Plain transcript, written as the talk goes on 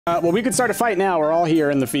Well, we could start a fight now. We're all here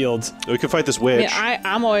in the field. We can fight this witch.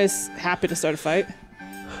 I'm always happy to start a fight.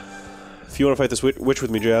 If you want to fight this witch with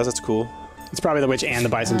me, Jazz, that's cool. It's probably the witch and the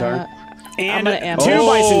bison tar. And two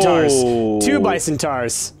bison tars. Two bison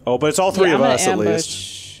tars. Oh, but it's all three of us at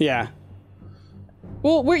least. Yeah.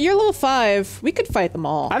 Well, you're level 5. We could fight them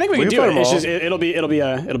all. I think we can do it. It's just it'll be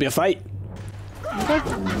a fight. Okay.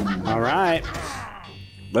 All right.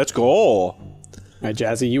 Let's go. All right,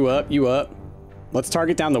 Jazzy, you up? You up? Let's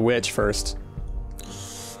target down the witch first.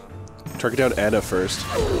 Target down Anna first.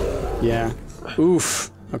 Yeah.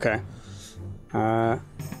 Oof. Okay. Oh!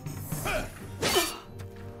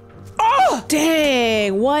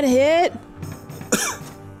 Dang! One hit.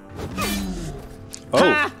 Oh.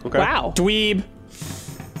 Ha! Okay. Wow. Dweeb.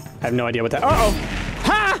 I have no idea what that. Uh-oh.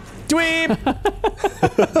 Ha! Dweeb.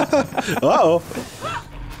 Uh-oh.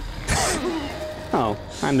 Oh,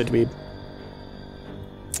 I'm the dweeb.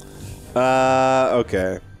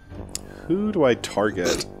 Okay. Who do I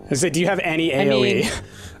target? I said, do you have any AoE?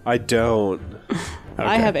 I don't. Okay.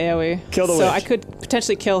 I have AoE. Kill the witch. So I could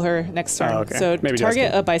potentially kill her next turn. Oh, okay. So maybe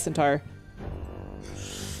target a bison tar.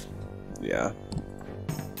 Yeah.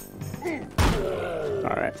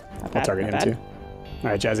 All right. I'll target him too. All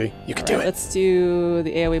right, Jazzy, you can do it. Let's do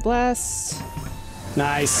the AoE blast.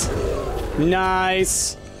 Nice.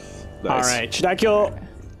 Nice. All right. Should I kill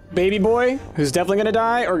baby boy, who's definitely gonna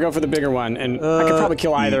die, or go for the bigger one? And I could probably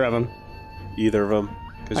kill either of them. Either of them,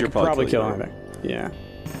 because you're probably killing either. Yeah.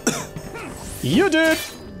 You did.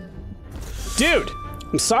 Dude,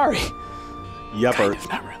 I'm sorry. Yepper. Kind of,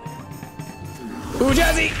 not really. Ooh,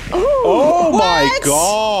 Jazzy. Ooh, oh my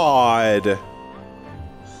god.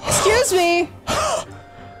 Excuse me.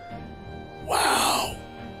 Wow.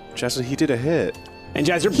 Justin, he did a hit. And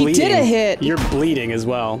Jazz, you're bleeding. He did a hit. You're bleeding as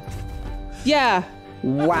well. Yeah.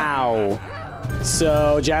 Wow.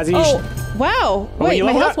 So, Jazzy. Oh, wow. Wait,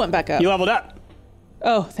 my health went back up. You leveled up.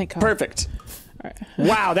 Oh, thank God. Perfect. All right.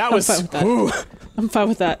 Wow, that was. I'm fine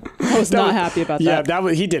with that. I was not happy about that.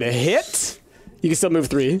 Yeah, he did a hit. You can still move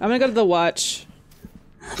 3. I'm gonna go to the watch.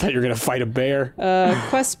 I thought you were gonna fight a bear.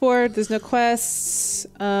 Quest board. There's no quests.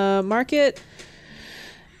 Market.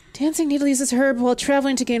 Dancing needle uses herb while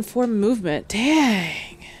traveling to gain 4 movement.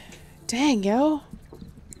 Dang. Dang, yo.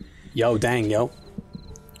 Yo, dang, yo.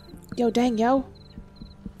 Yo, dang, yo.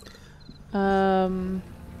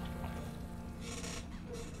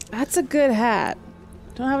 That's a good hat.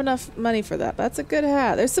 Don't have enough money for that, but that's a good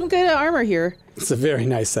hat. There's some good armor here. It's a very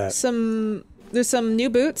nice hat. There's some new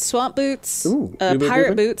boots, swamp boots, Ooh,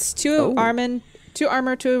 pirate boots, 2 armor,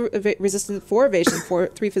 2 resistant, 4 evasion,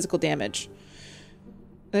 3 physical damage.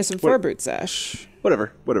 And there's some 4 boot sash.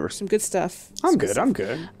 Whatever. Some good stuff. I'm good. I'm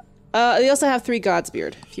good. They also have 3 God's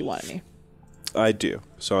Beard, if you want any. I do,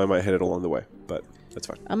 so I might hit it along the way, but that's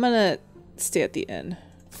fine. I'm gonna stay at the inn.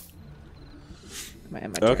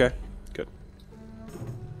 Okay, good.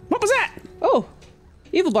 What was that? Oh,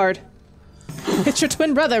 Evil Bard. It's your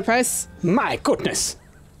twin brother, Price. My goodness.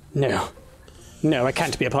 No. No, I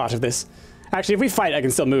can't be a part of this. Actually, if we fight, I can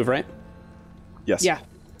still move, right? Yes. Yeah. All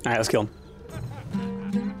right, let's kill him.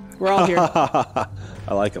 We're all here. I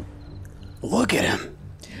like him. Look at him.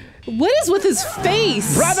 What is with his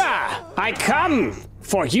face? Brother, I come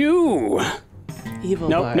for you. Evil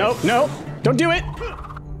Nope, Bard. nope. Don't do it.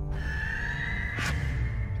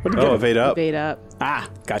 Oh, evade up. Evade up. Ah,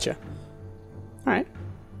 gotcha. All right.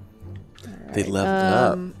 They leveled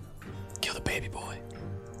up. Kill the baby boy.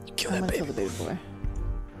 Kill I'm that gonna baby. kill the baby boy.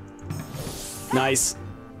 Nice.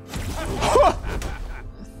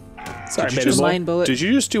 Sorry, Did you baby just boy. Mine bullet. Did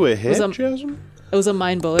you just do a hit, a- Jasmine? It was a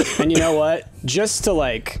mine bullet. And you know what? Just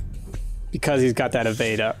to because he's got that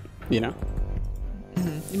evade up, you know.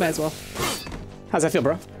 You might as well. How's that feel,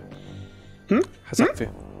 bro? How's that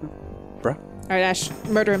feel? Bruh? All right, Ash,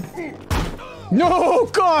 murder him. No,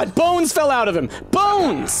 God! Bones fell out of him.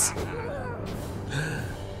 Bones!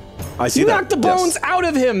 I see You that. knocked the bones out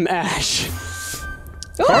of him, Ash.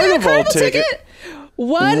 Oh, I got a Carnival carnival ticket. ticket.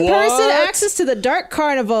 One person access to the Dark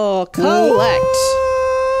Carnival. Collect.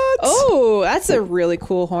 Oh, that's a really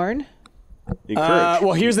cool horn. Encourage.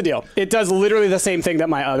 Well, here's the deal. It does literally the same thing that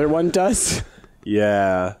my other one does.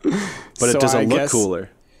 Yeah. But So it doesn't I look guess- cooler.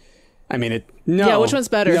 I mean, no. Yeah, which one's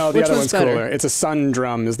better? No, the Which other one's one's better? cooler. It's a sun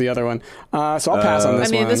drum is the other one. So I'll pass on this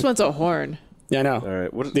one. I mean, this one's a horn. Yeah, I know. All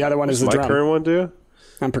right. What The other one is the my drum. current one do?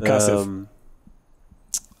 I'm percussive.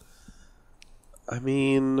 I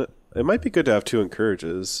mean, it might be good to have 2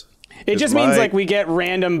 encourages. It just means like we get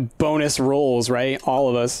random bonus rolls, right? All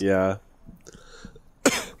of us. Yeah.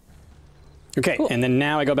 Okay, Cool. and then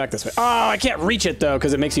now I go back this way. Oh, I can't reach it though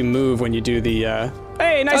because it makes you move when you do the.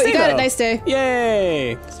 Hey, nice day! You got though. it. Nice day.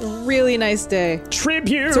 Yay! It's a really nice day.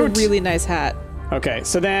 Tribute. It's a really nice hat. Okay,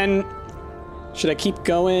 so then should I keep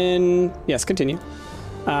going? Yes, continue.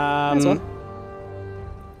 Might as well.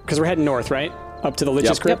 Because we're heading north, right? Up to the Lich's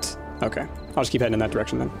Yep. Crypt? Okay. I'll just keep heading in that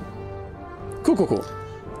direction then. Cool, cool, cool.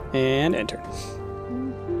 And enter.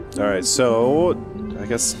 All right, so I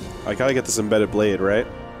guess I gotta get this embedded blade, right?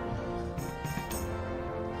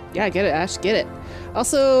 Yeah, get it, Ash. Get it.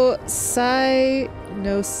 Also,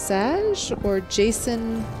 Nosage or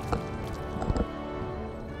Jason.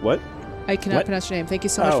 What? I cannot What? pronounce your name. Thank you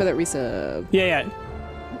so much Oh. for that resub. Yeah.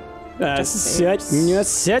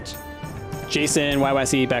 Sit. Jason,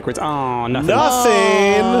 YYC, backwards. Oh, nothing.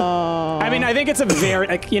 Nothing. I mean, I think it's a very,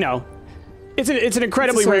 like, you know, it's an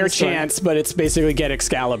incredibly sword rare and stone. chance, but it's basically get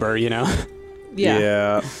Excalibur, you know?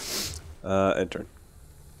 Yeah. Enter.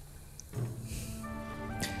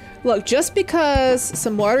 Look, just because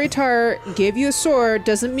some watery tart gave you a sword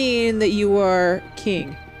doesn't mean that you are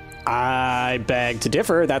king. I beg to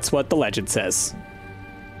differ. That's what the legend says.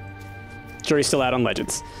 Jury's still out on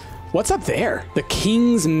legends. What's up there? The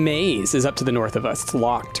King's Maze is up to the north of us. It's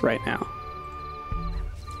locked right now.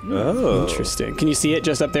 Oh, Interesting. Can you see it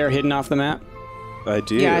just up there, hidden off the map? I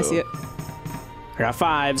do. Yeah, I see it. I got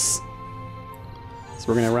 5s. So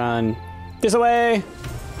we're gonna run this way.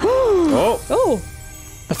 Oh, Oh,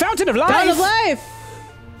 The Fountain of Life! fountain of life!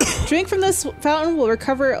 Drink from this fountain will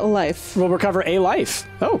recover a life. We'll recover a life.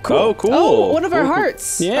 Oh, cool. oh, cool. Oh, one of our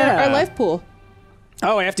hearts. Yeah. Our life pool.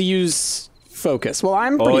 Oh, I have to use focus. Well,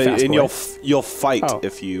 I'm pretty Oh, fast. and boy. you'll fight Oh.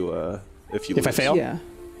 if you If I lose. fail? Yeah.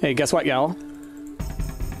 Hey, guess what, y'all?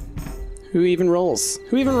 Who even rolls?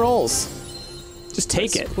 Who even rolls? Just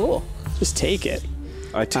take it. Cool. Just take it.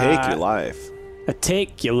 I take your life. I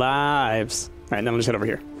take your lives. All right, then I'll just head over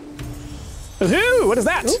here. Woohoo! What is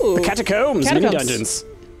that? Ooh. The catacombs, mini Catacombs. dungeons.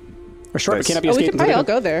 We're short, Nice. but cannot be Oh, we escaped. can probably all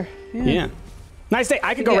go there. Yeah. Nice day.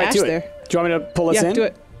 I could go get right Ash to it. there. Do you want me to pull us Yeah, in? do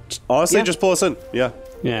it. Honestly, Yeah. just pull us in. Yeah,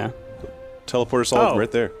 Yeah. teleport us all Oh.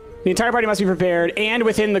 right there. The entire party must be prepared and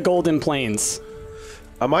within the Golden Plains.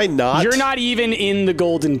 Am I not? You're not even in the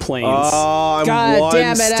Golden Plains. Oh, I'm God one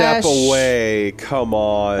damn it, step Ash. away. Come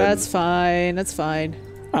on. That's fine. That's fine.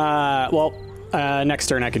 Well, next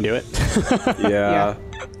turn I can do it. yeah.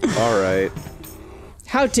 All right.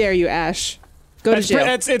 How dare you, Ash? Go to jail.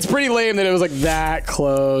 It's pretty lame that it was like that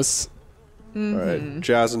close. All right.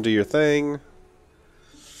 Jazz and do your thing.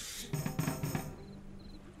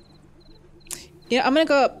 Yeah, I'm gonna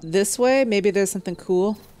go up this way. Maybe there's something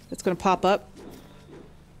cool that's gonna pop up.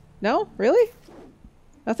 No? Really?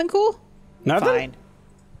 Nothing cool? Nothing? Fine.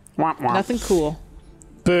 Womp womp. Nothing cool.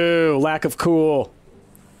 Boo, lack of cool.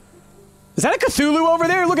 Is that a Cthulhu over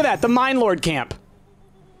there? Look at that, the Mine Lord camp.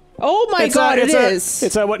 Oh my god, it is.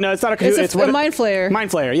 It's a what? No, it's not a Cthulhu. It's a what mind flayer.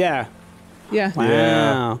 Mind Flayer, yeah. Yeah. Wow.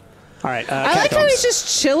 Yeah. All right. I like how he's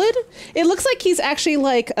just chilling. It looks like he's actually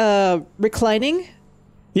like reclining.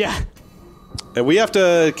 Yeah. And we have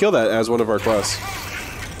to kill that as one of our quests.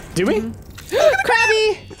 Do we?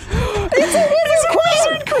 Crabby! It's a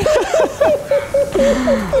wizard!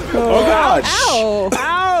 Oh gosh! Ow!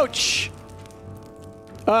 Ouch!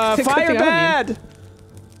 Fire Good thing I'm bad.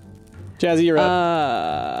 Jazzy, you're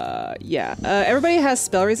up. Yeah. Everybody has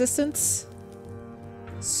spell resistance.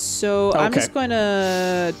 So I'm Okay. just going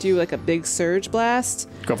to do like a big surge blast.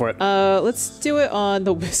 Go for it. Let's do it on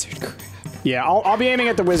the wizard crab. Yeah, I'll be aiming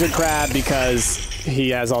at the wizard crab because he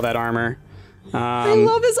has all that armor. I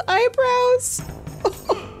love his eyebrows.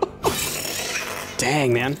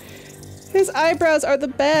 Dang, man. His eyebrows are the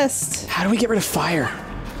best. How do we get rid of fire?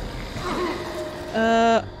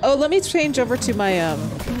 Oh, let me change over to my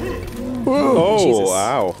Oh, Jesus.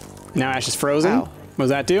 wow. Now Ash is frozen. Wow. What does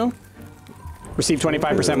that do? Receive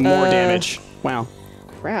 25% more damage. Wow.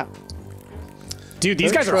 crap. Dude,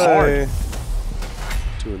 these guys are Try hard.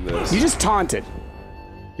 doing this. You just taunted.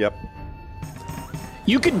 Yep.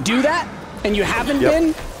 You could do that, and you haven't Yep.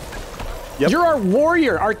 been? Yep. You're our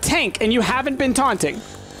warrior, our tank, and you haven't been taunting.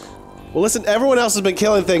 Well, listen, everyone else has been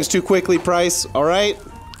killing things too quickly, Price, all right?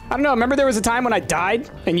 I don't know, remember there was a time when I died,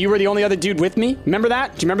 and you were the only other dude with me? Remember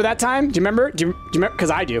that? Do you remember that time? Do you remember? Do you remember?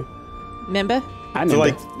 Because I do. Remember? I So, remember.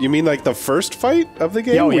 like, you mean like the first fight of the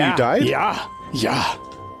game Oh, when yeah. you died? Yeah. Yeah.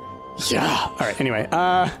 Yeah. All right, anyway.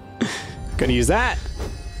 Gonna use that.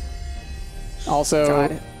 Also...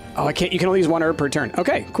 God. Oh, I can't. You can only use one herb per turn.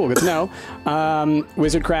 Okay, cool. Good to know.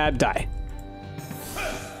 Wizard crab, die.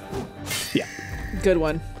 Yeah. Good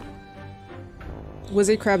one.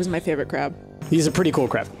 Wizard crab is my favorite crab. He's a pretty cool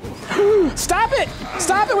crab. Stop it!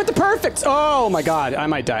 Stop it with the perfects! Oh my god, I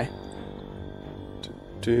might die.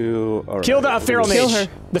 All right. Kill the feral mage. Kill her.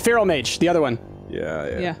 The feral mage, the other one.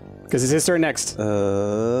 Yeah. Yeah. Because it's his turn next.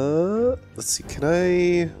 Let's see. Can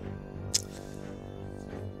I?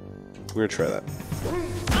 We're gonna try that.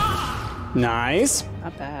 Nice.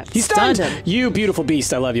 Not bad. He's stunned. him. You beautiful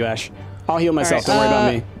beast. I love you, Ash. I'll heal myself. All right, Don't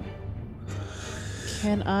worry about me.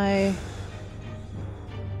 Can I?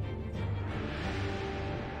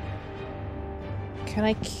 Can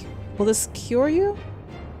I? Will this cure you?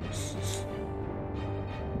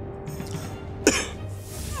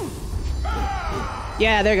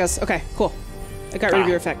 Yeah, there it goes. Okay, cool. I got rid of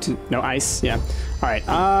your effect. No ice. Yeah. All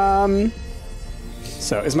right.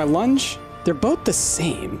 So is my lunge? They're both the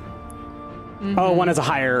same. Oh, one has a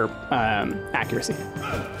higher accuracy.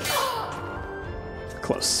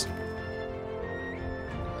 Close.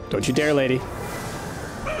 Don't you dare, lady.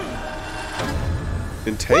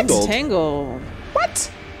 Entangled. Tangled.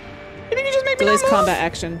 What? You think you just make me Delays not move? combat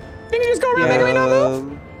action. You think you just go around making me not move?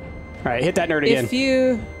 Um, All right, hit that nerd again. If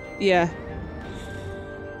you, yeah.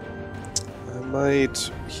 I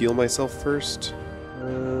might heal myself first.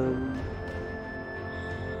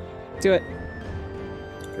 Do it.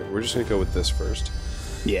 Okay, we're just gonna go with this first,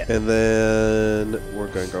 Yeah. and then we're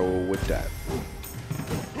gonna go with that.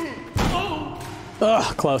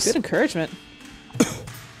 Ugh, close. Good encouragement.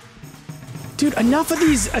 Dude, enough of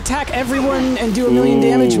these attack everyone and do a million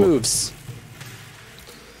damage moves.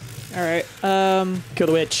 All right. Kill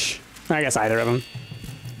the witch. I guess either of them.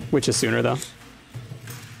 Witch is sooner though.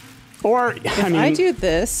 Or If I mean, I do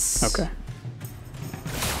this. okay.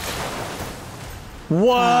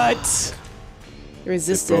 What?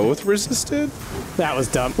 Resisted. Both resisted? That was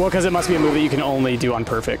dumb. Well, because it must be a move that you can only do on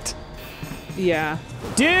perfect. Yeah.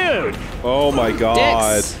 Dude! Oh my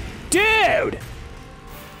god. Dicks. Dude!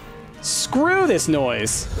 Screw this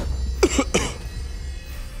noise.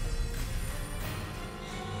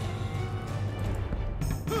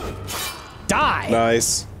 Die!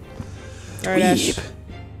 Nice. All right, Ash.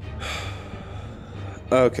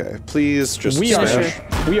 Okay, please just We are,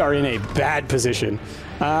 smash. we are in a bad position.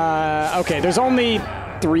 Okay, there's only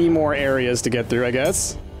 3 more areas to get through, I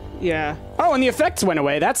guess. Yeah. Oh, and the effects went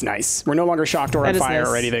away. That's nice. We're no longer shocked or on That is fire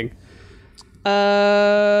or nice. anything.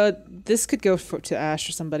 This could go to Ash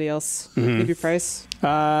or somebody else. Mm-hmm. Maybe Price.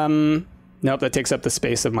 Nope, that takes up the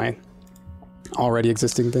space of my already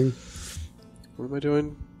existing thing. What am I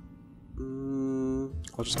doing?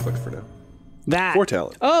 I'll just click for now. That 4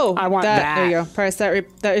 talent. Oh, I want that. There you go. Price. That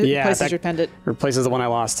Yeah, replaces that- your pendant. replaces the one I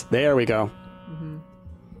lost. There we go.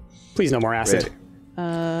 Please, no more acid. Ready.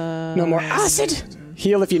 No more acid.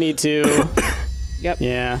 Heal if you need to. Yep.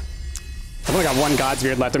 Yeah. I've only got 1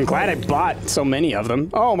 Godsbeard left. I'm glad I bought so many of them.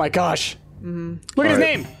 Oh my gosh. Look at his All right.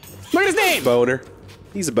 name. Look at his name. Boner.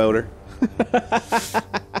 He's a boner. Can't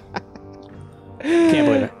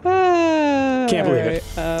believe it. Can't believe it.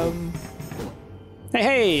 it. Hey,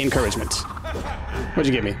 hey, encouragement. What'd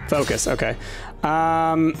you give me? Focus. Okay.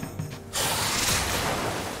 I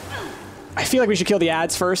feel like we should kill the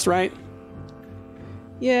ads first, right?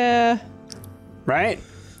 Yeah. Right?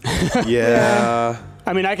 Yeah.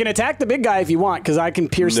 I mean, I can attack the big guy if you want, because I can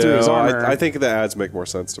pierce through his armor. I think the ads make more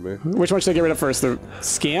sense to me. Which one should I get rid of first? The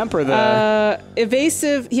scamp or the...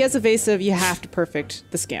 Evasive. He has evasive. You have to perfect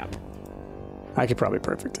the scamp. I could probably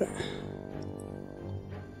perfect it.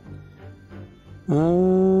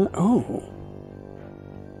 Oh.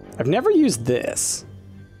 I've never used this.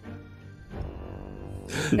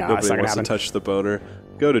 No, Nobody that's not gonna wants to happen. touch the boner.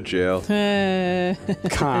 Go to jail.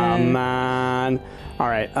 Come on. All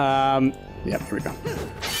right. Yep, here we go.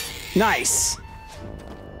 Nice.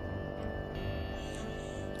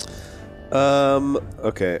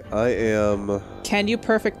 Okay, I am... Can you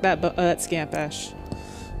perfect that scamp, Ash?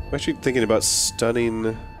 I'm actually thinking about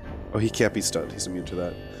stunning... Oh, he can't be stunned. He's immune to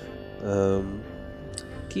that.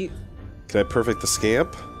 Can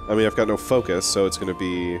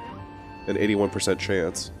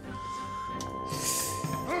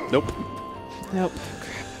Nope.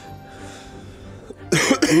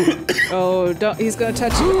 Oh, don't. He's gonna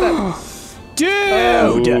touch you with that.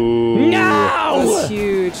 Dude! Ooh. That was No!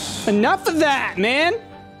 huge. Enough of that, man!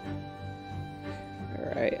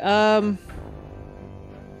 All right.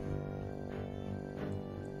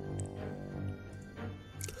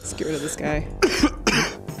 Let's get rid of this guy.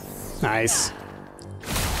 Nice.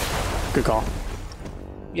 Good call.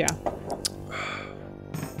 Yeah.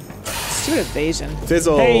 Let's do evasion.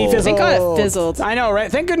 Fizzle! Hey, fizzle! Thank God it fizzled. I know,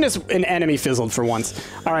 right? Thank goodness an enemy fizzled for once.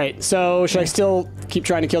 All right, so should I still keep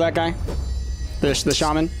trying to kill that guy? The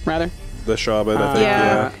shaman, rather? The shaman, I think,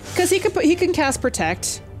 Yeah, because he can cast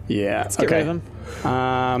protect. Yeah, Let's get rid of him.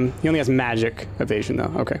 He only has magic evasion,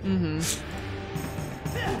 though. Okay.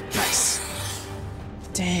 Nice.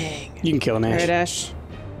 Dang. You can kill him, All Ash. right, Ash.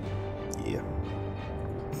 Yeah.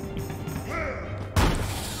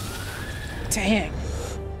 Dang.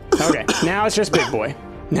 Okay, now it's just big boy.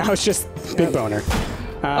 Now it's just big boner.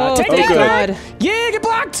 Oh, take thank that. God. Yeah, get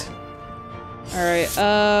blocked. All right.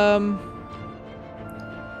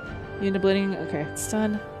 Unit bleeding. Okay, it's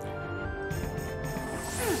done.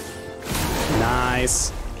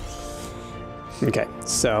 Nice. Okay,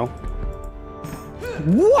 so.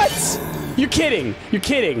 What? You're kidding. You're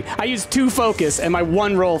kidding. I used 2 focus and my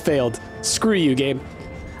 1 roll failed. Screw you, Gabe.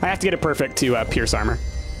 I have to get it perfect to pierce armor.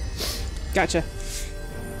 Gotcha.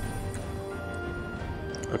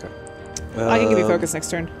 Okay. I can give you focus next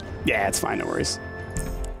turn. Yeah, it's fine. No worries.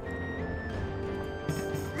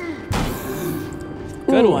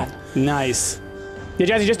 Good Ooh, one. Nice. Yeah,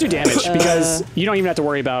 Jazzy, just do damage because you don't even have to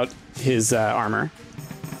worry about his armor.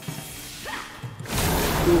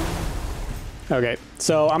 Okay,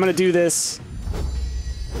 so I'm gonna do this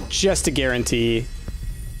just to guarantee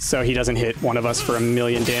so he doesn't hit one of us for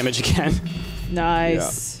 1,000,000 damage again.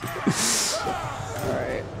 Nice. All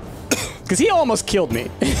right. Because he almost killed me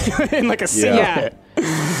in like a single Yeah. hit.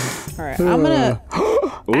 All right. I'm gonna.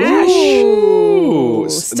 Ooh.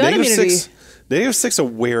 Stun immunity. -6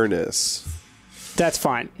 awareness. That's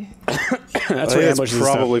fine. I That's think where it's ambushes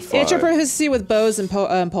probably and stuff. fine. It's your proficiency with bows and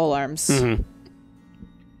pole arms.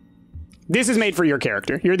 This is made for your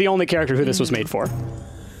character. You're the only character who this was made for.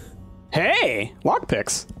 Hey,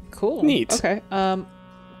 lockpicks. Cool. Neat. Okay.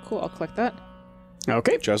 Cool. I'll collect that.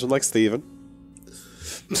 Okay. Jasmine likes Steven.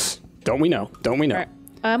 Don't we know? Don't we know? All right.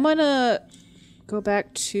 I'm gonna go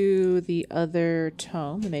back to the other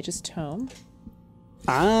tome, the mage's tome.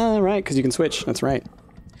 Ah, right, because you can switch. That's right.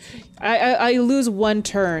 I lose 1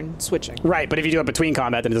 turn switching. Right, but if you do it between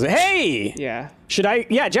combat, then it doesn't. Hey! Yeah. Should I?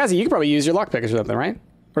 Yeah, Jazzy, you could probably use your lockpick or something, right?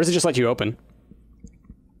 Or does it just let you open?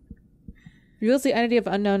 Reveals the identity of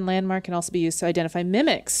unknown landmark can also be used to identify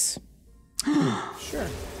mimics. Sure.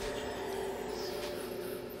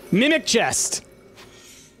 Mimic chest.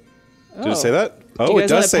 Did it say that? Do Oh, you it guys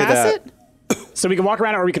does wanna say pass that. it? So we can walk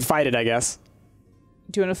around it or we could fight it, I guess.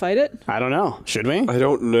 Do you want to fight it? I don't know. Should we? I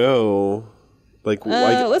don't know. Like,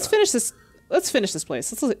 Let's finish this. Let's finish this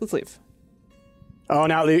place. Let's leave. Oh,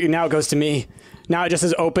 now it goes to me. Now it just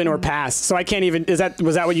says open or pass. So I can't even. Was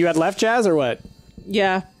that what you had left, Jazz, or what?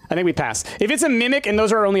 Yeah. I think we pass. If it's a mimic and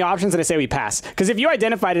those are our only options, then I say we pass. Because if you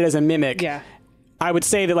identified it as a mimic, Yeah. I would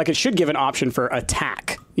say that like it should give an option for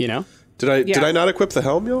attack. You know? Did I not equip the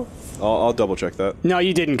helm, y'all? I'll double check that. No,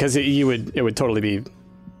 you didn't, because it would totally be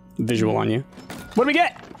visual on you. What do we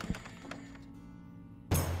get?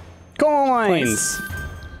 Coins.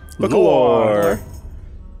 Look lore.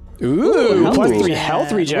 Ooh, Health plus regen. 3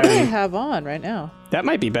 health What do I regen. have on right now? That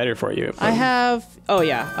might be better for you. I have. Oh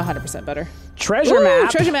yeah, 100% better. Treasure Ooh,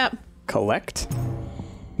 map. Treasure map. Collect.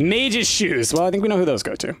 Mage's shoes. Well, I think we know who those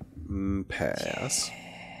go to. Pass.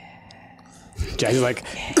 Jazzy's like,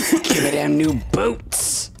 give me them new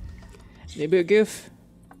boots. New boot goof.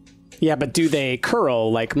 Yeah, but do they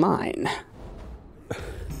curl like mine?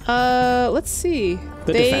 Let's see.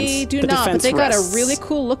 The They defense- do the not, but defense they got a rests. really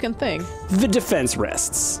cool looking thing. The defense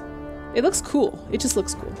rests. It looks cool. It just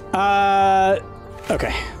looks cool.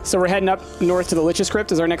 Okay. So we're heading up north to the Lich's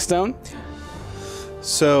Crypt is our next zone.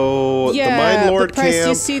 So, Yeah, the Mind Lord but Price, camp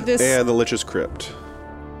you see this- and the Lich's Crypt.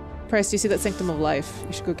 Price, do you see that Sanctum of Life?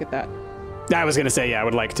 You should go get that. I was going to say, yeah, I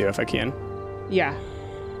would like to if I can. Yeah.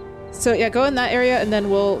 So yeah, go in that area and then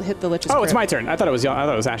we'll hit the Lich's Oh, Crypt. it's my turn. I thought it was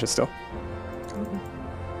Ash's still.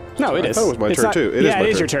 No, it is. thought it was my It's turn, not- too. It is yeah, my it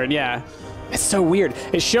is turn. your turn. Yeah. It's so weird.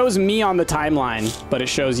 It shows me on the timeline, but it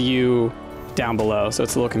shows you down below, so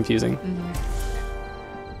it's a little confusing.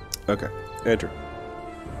 Okay. Enter.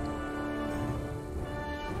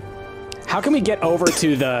 How can we get over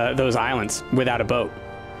to those islands without a boat?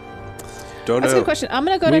 Don't That's a know. good question. I'm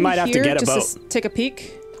gonna go We down might have to here get a just to take a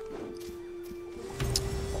peek.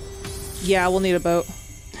 Yeah, we'll need a boat.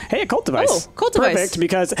 Hey, a cult device. Oh, cult device. Perfect,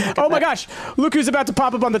 because, oh my gosh, look who's about to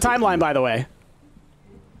pop up on the timeline, by the way.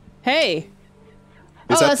 Hey.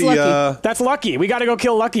 Is Oh, that that's the, lucky. That's Lucky. We gotta go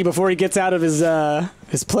kill Lucky before he gets out of his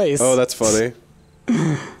place. Oh, that's funny.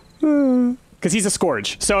 Because he's a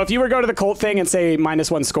Scourge. So if you were to go to the cult thing and say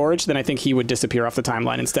 -1 Scourge, then I think he would disappear off the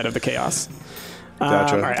timeline instead of the Chaos.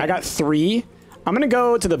 Gotcha. All right, I got 3. I'm going to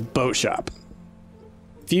go to the boat shop.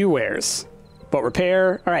 Few wares. Boat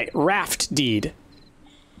repair. All right, raft deed.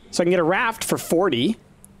 So I can get a raft for 40.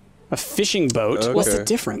 A fishing boat. What's the Okay.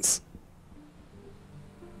 difference?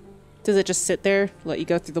 Does it just sit there, let you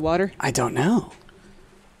go through the water? I don't know.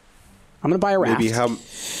 I'm going to buy a raft. Maybe how...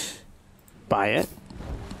 Buy it.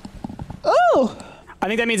 Oh! I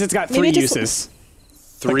think that means it's got Maybe 3 it just- uses.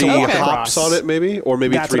 3 walk hops across. on it, maybe, or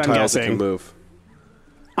maybe That's 3 what I'm tiles that guessing. can move.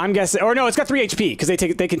 I'm guessing, or no, it's got 3 HP because they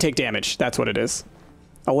can take damage. That's what it is.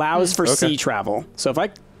 Allows for sea travel. So if I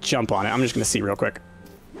jump on it, I'm just going to see real quick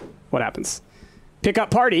what happens. Pick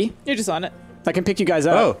up party. You're just on it. I can pick you guys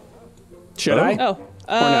up. Oh, Should I?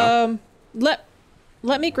 Oh. no?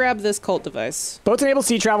 Let me grab this cult device. Boats enable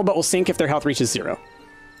sea travel, but will sink if their health reaches 0.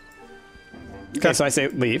 Okay, so I say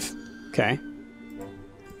leave. Okay.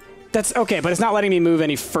 That's okay, but it's not letting me move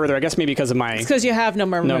any further. I guess maybe because of my It's because you have no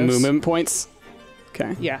more moves. movement points.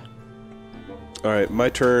 Okay. Yeah. all right, my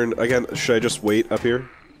turn again. Should I just wait up here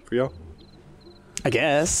for y'all? I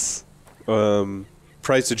guess.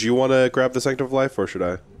 Price, did you want to grab the Sanctum of Life, or should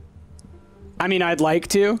I? I mean, I'd like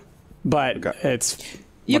to, but it's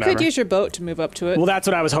You whatever. could use your boat to move up to it. Well, that's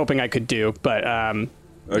what I was hoping I could do, but Okay.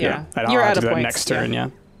 Yeah. I don't You're have out to of do that points. next turn. Yeah.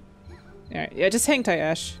 All right. Yeah, just hang tight,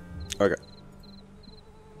 Ash. Okay.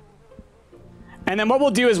 And then what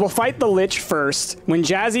we'll do is we'll fight the Lich first. When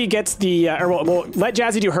Jazzy gets the, or we'll let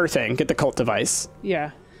Jazzy do her thing, get the cult device.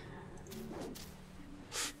 Yeah.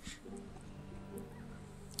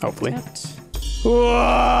 Hopefully.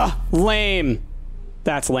 Whoa, lame.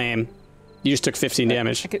 That's lame. You just took 15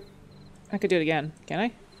 damage. I could do it again. Can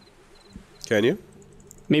I? Can you?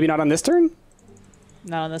 Maybe not on this turn?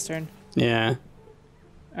 Not on this turn. Yeah.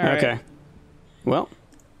 All right. Okay. Well.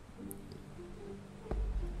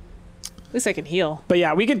 At least I can heal. But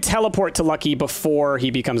yeah, we can teleport to Lucky before he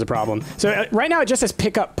becomes a problem. So right now it just says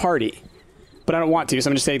pick up party. But I don't want to, so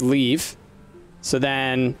I'm just going to say leave. So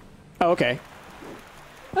then... Oh, okay.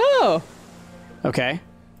 Oh! Okay.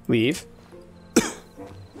 Leave.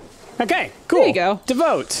 Okay, cool. There you go.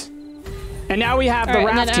 Devote. And now we have All the right,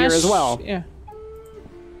 and then raft here Ash- as well. Yeah.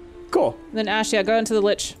 Cool. And then Ash, yeah, go into the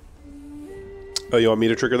Lich. Oh, you want me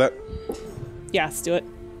to trigger that? Yeah, let's do it.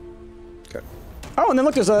 Okay. Oh, and then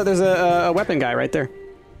look, there's a weapon guy right there.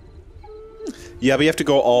 Yeah, but you have to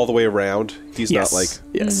go all the way around. He's Yes. not like...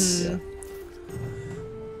 Yes.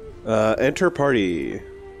 Enter party.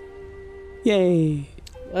 Yay.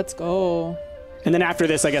 Let's go. And then after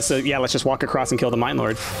this, I guess, yeah, let's just walk across and kill the Mine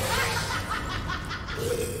Lord.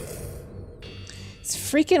 It's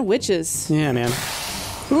freaking witches. Yeah, man.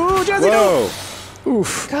 Ooh, Jazzy, Whoa! no!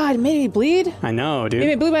 Oof. God, it made me bleed. I know, Made me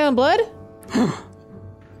dude. bleed my own blood.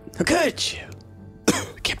 Look at you. I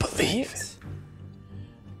can't believe it.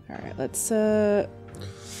 All right, let's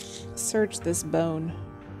search this bone.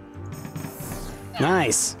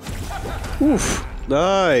 Nice. Oof.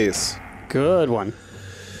 Nice. Good one.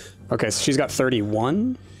 Okay, so she's got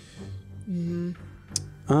 31. She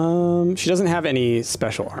doesn't have any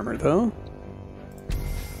special armor, though.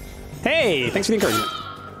 Hey, thanks for the encouragement.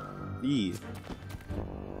 E.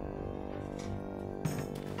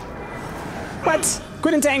 What?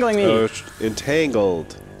 Quit entangling me. Oh,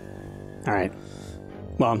 entangled. All right.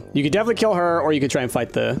 Well, you could definitely kill her, or you could try and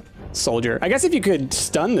fight the soldier. I guess if you could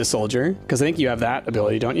stun the soldier, because I think you have that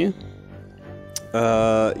ability, don't you?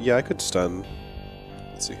 Yeah, I could stun.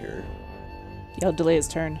 Let's see here. He'll delay his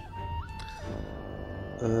turn.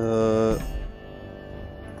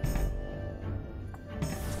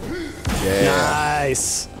 Yeah.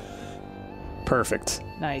 Nice. Perfect.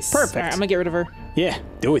 Nice. Perfect. All right, I'm gonna get rid of her. Yeah,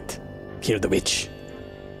 do it. Kill the witch.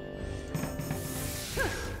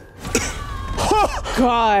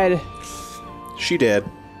 God. She did.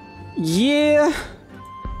 Yeah.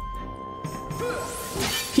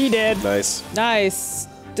 He did. Nice. Nice.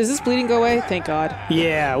 Does this bleeding go away? Thank God.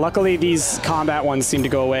 Yeah, luckily these combat ones seem to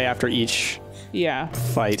go away after each Yeah.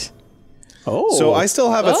 fight. Oh. So I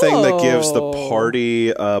still have a thing that gives the Oh.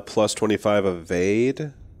 party plus 25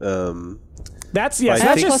 evade. That's, yeah, so I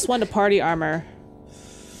that's think- just, +1 to party armor.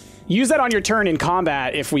 use that on your turn in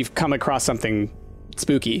combat if we've come across something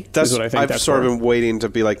spooky. That's is what I think I've that's sort for. of been waiting to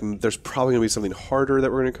be like, there's probably gonna be something harder that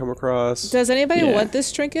we're gonna come across. Does anybody Yeah. want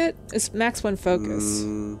this trinket? It's max 1 focus.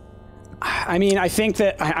 I mean, I think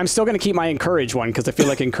that I'm still going to keep my Encourage one because I feel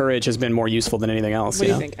like Encourage has been more useful than anything else. What do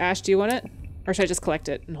you know? think? Ash, do you want it? Or should I just collect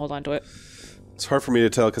it and hold on to it? It's hard for me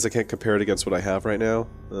to tell because I can't compare it against what I have right now.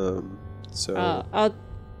 So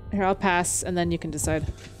I'll pass and then you can decide.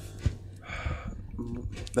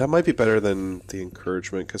 that might be better than the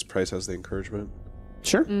encouragement because Price has the encouragement.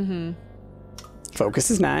 Sure. Mm-hmm.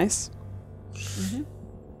 Focus is nice. Mm-hmm.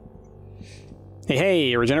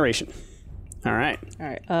 Hey, regeneration. All right. All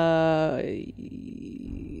right.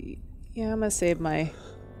 Yeah, I'm gonna save my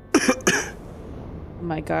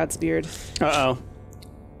my God's beard. Uh-oh.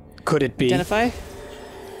 Could it be Identify.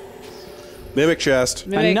 Mimic chest.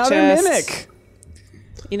 Mimic another chest. mimic?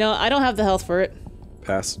 You know, I don't have the health for it.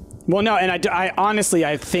 Pass. Well, no, and I honestly,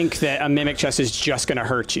 I think that a mimic chest is just going to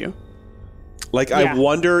hurt you. Like, Yeah. I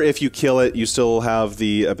wonder if you kill it, you still have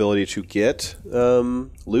the ability to get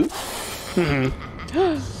loot. Look at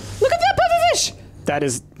that pufferfish! That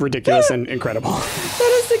is ridiculous and incredible.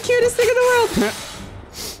 That is the cutest thing in the world.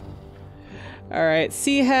 All right,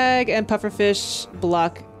 sea hag and pufferfish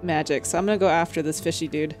block magic, so I'm gonna go after this fishy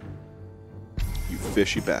dude. You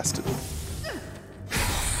fishy bastard.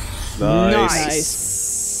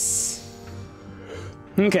 Nice.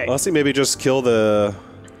 Okay. Honestly, maybe just kill the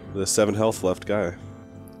 7 health left guy.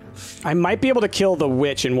 I might be able to kill the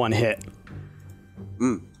witch in one hit.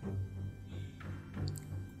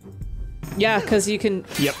 Yeah, because you can.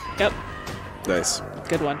 Yep. Yep. Nice.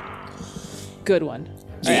 Good one. Good one.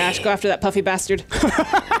 All right, Ash, go after that puffy bastard.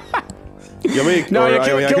 You want me, No, or yeah,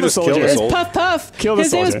 kill I the can just soldier. kill the It's soldier. Puff Puff. Kill the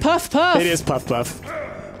His name soldier. is Puff Puff. It is Puff Puff.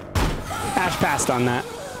 Ash passed on that.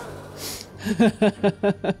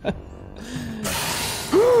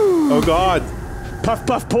 Oh god, Puff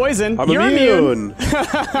Puff poison. I'm You're immune.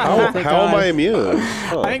 How am God. I immune?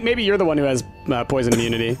 I think maybe you're the one who has poison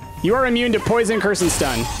immunity. You are immune to poison, curse, and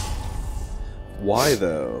stun Why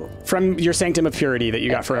though? from your Sanctum of Purity that you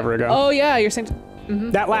got forever ago. Oh yeah, you're saying.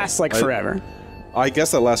 That lasts like forever. I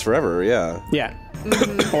guess that lasts forever. Yeah. Yeah.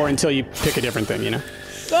 Or until you pick a different thing, you know?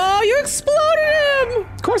 Oh, you exploded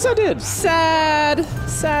him! Of course I did. Sad.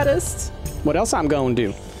 Saddest. What else I'm going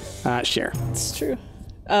to do? Share. It's true.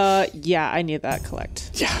 Yeah, I need that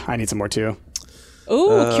collect. Yeah, I need some more too.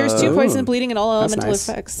 Ooh, cures 2 poison, bleeding, and all That's elemental nice.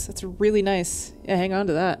 effects. That's really nice. Yeah, hang on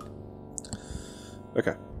to that.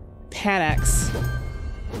 Okay. Panax.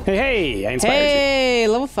 Hey, I inspired Hey,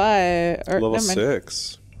 level 5. Or, Level never mind.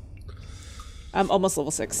 6. I'm almost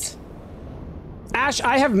level 6. you. Ash,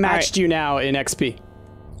 I have matched you now in XP.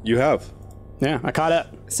 You have. Yeah, I caught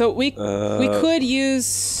up. So we could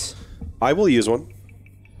use. I will use one.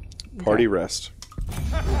 Party rest.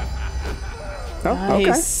 Oh,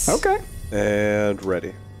 Nice. okay. Okay. And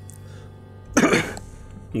ready.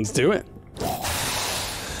 Let's do it.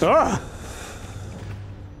 Ugh.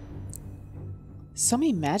 So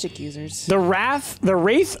many magic users. The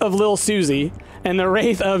Wraith of Lil Susie, and the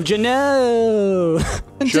Wraith of Jano.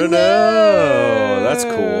 Jano! That's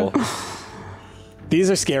cool. These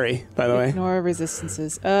are scary, by the way. Ignore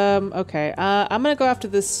resistances. Okay. I'm gonna go after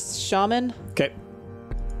this shaman. Okay,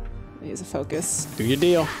 Use a focus. do your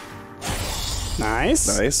deal. Nice.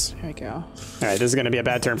 Nice. Here we go. All right, this is going to be a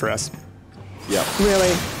bad turn for us. Yep. Really?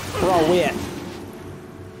 We're all wet.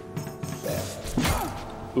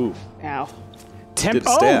 Ooh. Ow. Did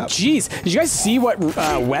Oh, stab. jeez. Did you guys see what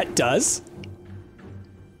wet does?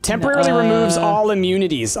 Temporarily removes all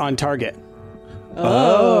immunities on target.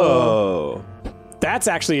 Oh. That's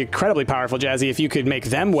actually incredibly powerful, Jazzy. If you could make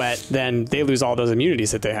them wet, then they lose all those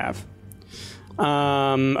immunities that they have.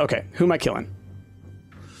 Okay, who am I killing?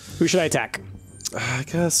 Who should I attack? I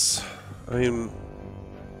guess. I mean,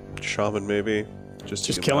 shaman maybe.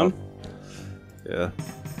 Just kill him? Yeah.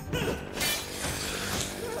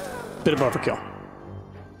 Bit of overkill.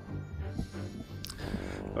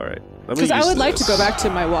 All right. Because I would like to go back to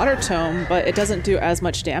my water tome, but it doesn't do as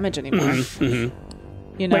much damage anymore.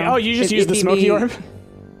 You know. Wait, oh, you just used the it'd smoky be- orb?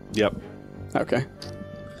 Yep. Okay.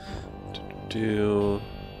 Do.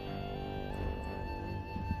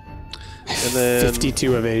 And then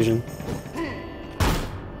 52 evasion.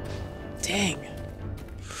 Dang.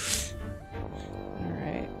 All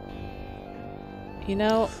right. You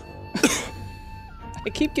know, I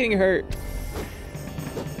keep getting hurt.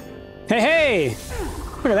 Hey!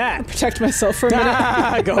 Look at that. Protect myself for a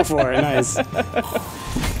minute. Go for it. Nice. Oh,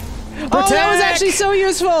 that was actually so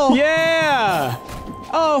useful. Yeah!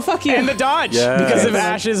 Oh, fuck you. And the dodge Yes. because of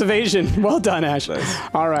Ash's evasion. Well done, Ash. Nice.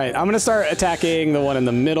 All right, I'm gonna start attacking the one in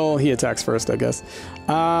the middle. He attacks first, I guess.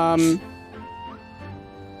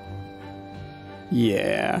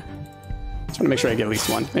 Yeah. Just want to make sure I get at least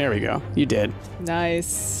one. There we go. You did.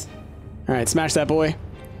 Nice. All right, smash that boy.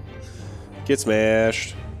 get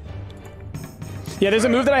smashed. Yeah, there's a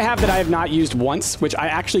move that I have that I have not used once, which I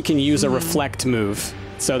actually can use a reflect move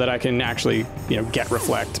so that I can actually, you know, get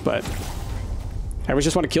reflect, but I always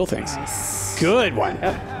just want to kill things. Good one.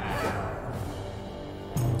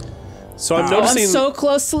 So I'm I'm noticing so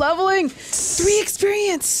close to leveling. 3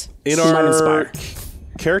 experience. in Might our inspire.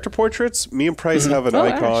 character portraits, me and Price have an Oh,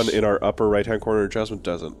 icon Ash. in our upper right-hand corner. Jasmine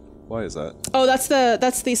doesn't. Why is that? Oh, that's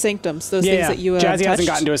the sanctums. Those things Yeah, that you Jazzy hasn't touched.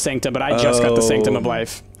 gotten to a sanctum, but I just got the sanctum of Oh.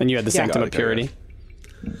 life, and you had the Yeah. sanctum Got of it, purity.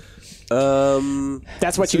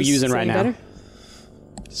 That's what Is you're this using right Any now. better?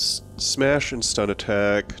 Smash and stun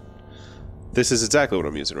attack. This is exactly what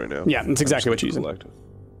I'm using right now. Yeah, that's exactly what you're using. Collective.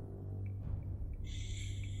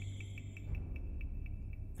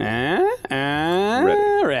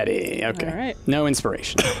 Ready. Okay. All right. No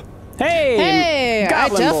inspiration. Hey! Hey, I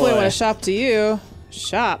Goblin definitely boy. want to shop to you.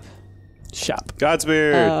 Shop. Shop.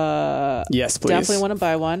 Godsbeard. Yes, please. Definitely want to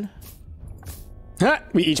buy one. Huh,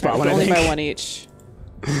 we each bought one, I Only think. buy one each.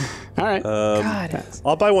 All right. God.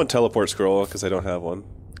 I'll buy one teleport scroll because I don't have one.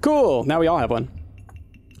 Cool. Now we all have one.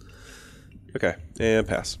 Okay, and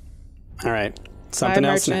pass. All right. Something Bye,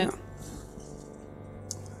 else merchant. now.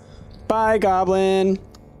 Bye, goblin.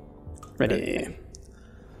 Ready.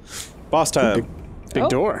 Boss time. Big Oh.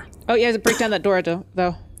 door. Oh, you have to break down that door,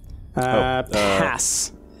 though.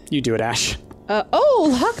 Pass. You do it, Ash.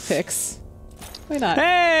 Oh, lockpicks. Why not?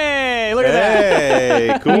 Hey, look at that.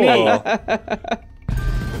 Hey, cool.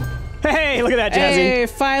 Hey, look at that, Jazzy. Hey,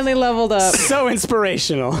 finally leveled up. So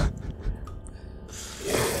inspirational.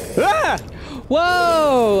 Ah!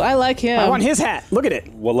 Whoa, I like him. I want his hat. Look at it.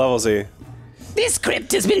 What level is he? This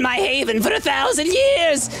crypt has been my haven for 1,000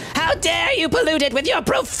 years! How dare you pollute it with your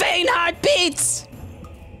profane heartbeats!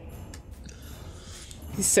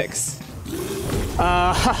 He's 6.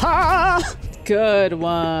 Ha Good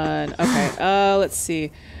one. Okay, let's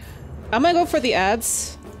see. I'm gonna go for the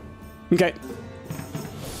ads. Okay.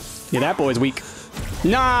 Yeah, that boy's weak.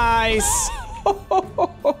 Nice!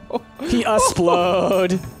 He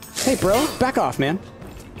explode. Hey, bro, back off, man.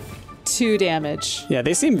 2 damage. Yeah,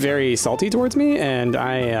 they seem very salty towards me, and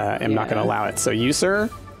I am not going to allow it. So you, sir,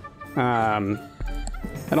 I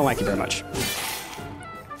don't like you very much.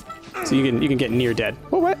 So you can get near dead.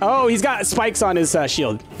 Oh, what? Oh, he's got spikes on his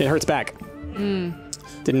shield. It hurts back. Didn't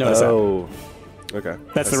notice that. Oh. Okay.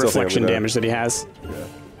 That's I the still think I'm reflection gonna- damage that he has.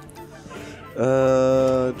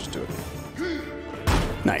 Just do it.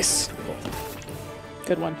 Nice.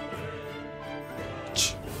 Good one.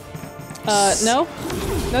 No.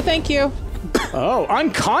 No, thank you. Oh,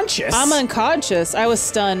 unconscious. I'm unconscious. I was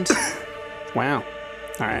stunned. Wow.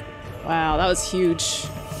 All right. Wow, that was huge.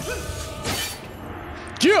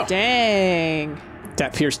 Yeah. Dang.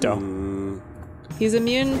 That pierced though. He's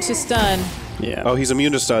immune to stun. Yeah. Oh, he's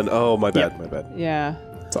immune to stun. Oh, my bad, Yep. my bad. Yeah.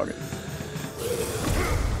 It's all good.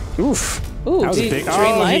 Oof. Ooh, That was did a he big. drain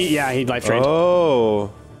Oh, life? he life drained.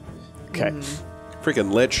 Oh. Okay.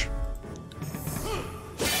 Freaking Lich.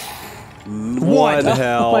 What? One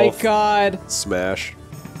health. Oh my god. Smash.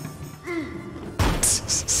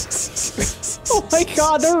 Oh my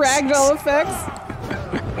god, the ragdoll effects.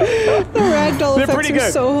 The ragdoll They're effects pretty are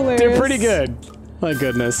good. so hilarious. They're pretty good. My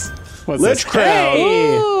goodness. What's Lich this? crowd.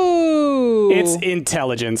 Hey! Ooh. It's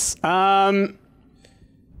intelligence. I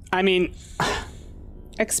mean,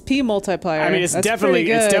 XP multiplier. it's That's definitely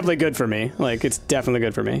pretty good. good for me. Like it's definitely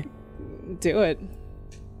good for me. Do it.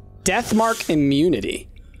 Death mark immunity.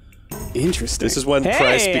 Interesting. This is when Hey,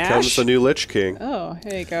 Price becomes Ash. the new Lich King. Oh,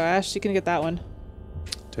 here you go, Ash. You can get that one.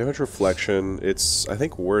 Damage reflection. It's, I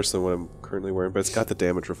think, worse than what I'm currently wearing, but it's got the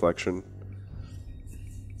damage reflection.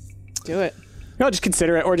 Do it. No, just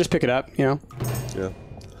consider it, or just pick it up. You know.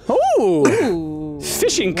 Yeah. Ooh. Ooh.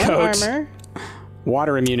 Fishing One coat. armor.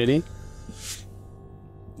 Water immunity.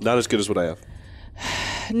 Not as good as what I have.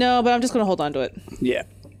 No, but I'm just gonna hold on to it. Yeah.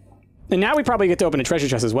 And now we probably get to open a treasure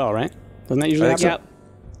chest as well, right? Doesn't that usually I happen? think Yep.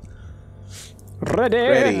 Ready.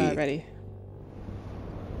 Ready. Ready.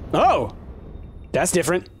 Oh, that's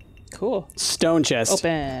different. Cool. Stone chest.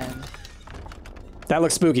 Open. That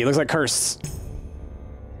looks spooky. It looks like cursed.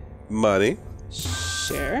 Money.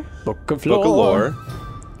 Share. Book of lore. Book of lore.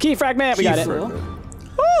 Key fragment. We got it. Fragment.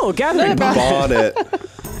 Oh, gathering Not box. Bought it.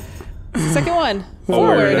 Second one. Oh, Full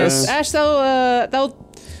Awareness. awareness. Ash,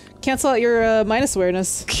 that'll cancel out your minus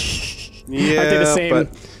awareness. Yeah, Aren't they the same?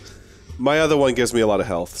 but my other one gives me a lot of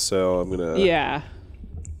health, so I'm gonna. Yeah.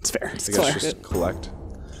 It's fair. I guess collect just it. collect.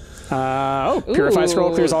 Oh, purify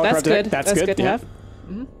scroll clears all that's corrupted. good. That's good. to yeah. have.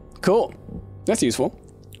 Cool. That's useful.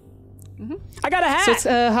 I got a hat. So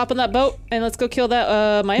let's hop on that boat and let's go kill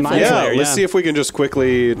that mind Mind flayer. Yeah, Slayer, let's yeah. see if we can just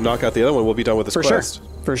quickly knock out the other one. We'll be done with this For quest.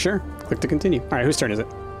 sure. For sure. Click to continue. All right, whose turn is it?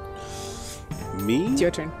 Me? It's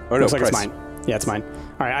your turn. Oh no, Looks like Price. it's mine. Yeah, it's mine.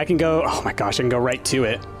 All right, I can go. Oh my gosh, I can go right to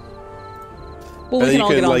it. Well, And we then can you all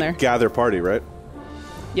can get on like there. gather party, right?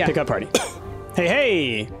 Yeah. Pick up party. Hey,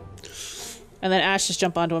 hey! And then Ash just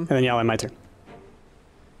jump onto him. And then yell at my turn.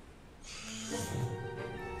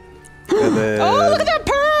 And then Oh, look at that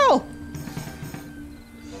pearl!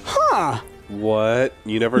 Huh. what?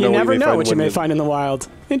 You never know. You never know what you when may find in the wild.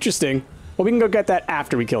 Interesting. Well, we can go get that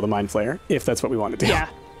after we kill the mind flayer, if that's what we want to do. Yeah.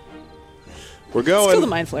 We're Let's kill the going.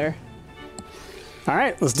 mind flayer. All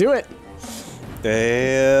right, let's do it.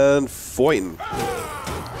 And Foyton.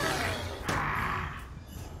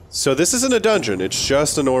 So this isn't a dungeon. It's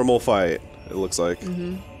just a normal fight. It looks like.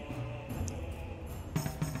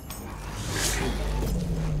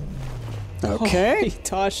 Okay. He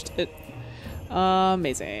dodged it.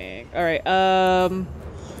 Amazing. All right.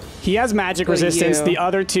 He has magic Go to resistance. you. The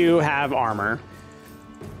other two have armor.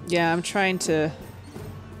 Yeah, I'm trying to.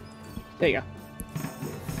 There you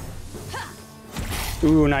go.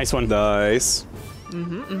 Ooh, nice one. Nice.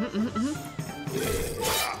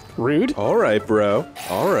 Rude. All right, bro.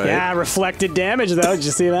 All right. Yeah, reflected damage though. Did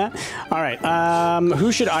you see that? All right.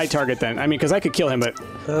 Who should I target then? I mean, because I could kill him, but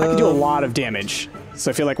I could do a lot of damage.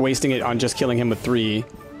 So I feel like wasting it on just killing him with 3.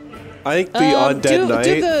 I think the undead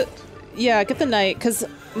knight. Yeah, get the knight, because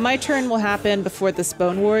my turn will happen before this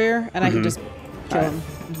bone warrior, and I can just kill him.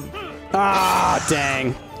 Ah,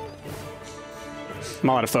 dang. I'm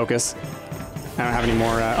all out of focus. I don't have any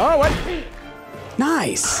more. Oh, what?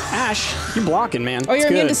 Nice. Ash, you're blocking, man. Oh, you're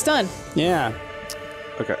It's immune good. to stun. Yeah.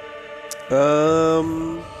 Okay.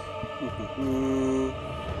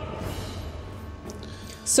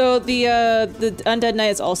 So the undead knight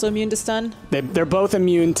is also immune to stun. They're both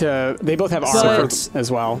immune to. They both have But armor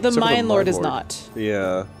as well. The So for the Mind Lord is Mind Lord. not.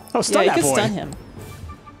 Yeah. Oh, stun Yeah, that you could boy. stun him.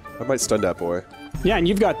 I might stun that boy. Yeah, and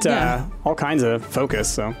you've got Yeah. all kinds of focus.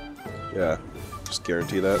 So Yeah. Just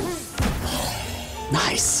guarantee that.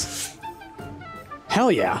 nice.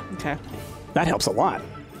 Hell yeah, Okay. that helps a lot.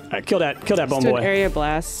 All right, kill that bone Let's do an boy. area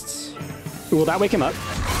blast. Will that wake him up?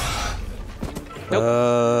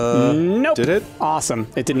 Nope. Nope. Did it? Awesome.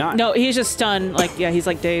 It did not. No, he's just stunned. Like, yeah, he's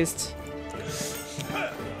like dazed.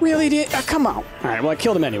 Really did. Come on. All right. Well, I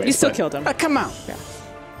killed him anyway. You still killed him. Come on.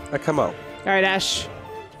 Come on. All right, Ash.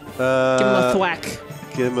 Give him Uh, a thwack.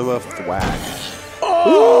 Give him a thwack.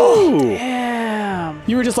 Oh! Damn.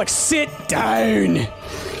 You were just like, sit down.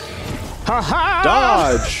 Ha ha!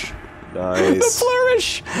 Dodge. The Nice.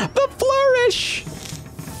 flourish! The flourish!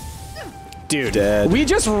 Dude, Dead. we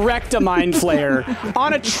just wrecked a mind flayer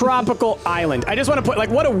on a tropical island. I just want to put, like,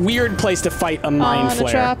 what a weird place to fight a mind On a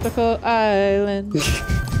flayer. tropical island.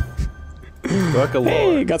 Book of Hey,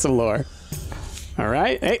 lore. got some lore. All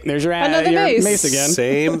right. Hey, there's your, Another your mace. again.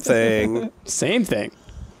 Same thing. Same thing.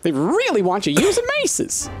 They really want you using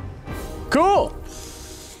maces. Cool.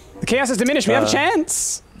 The chaos has diminished. We have a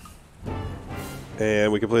chance.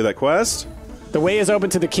 And we complete that quest. The way is open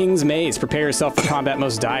to the king's maze. Prepare yourself for combat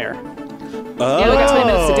most dire. Oh. Yeah, we got 20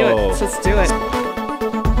 minutes to do it. So let's do it.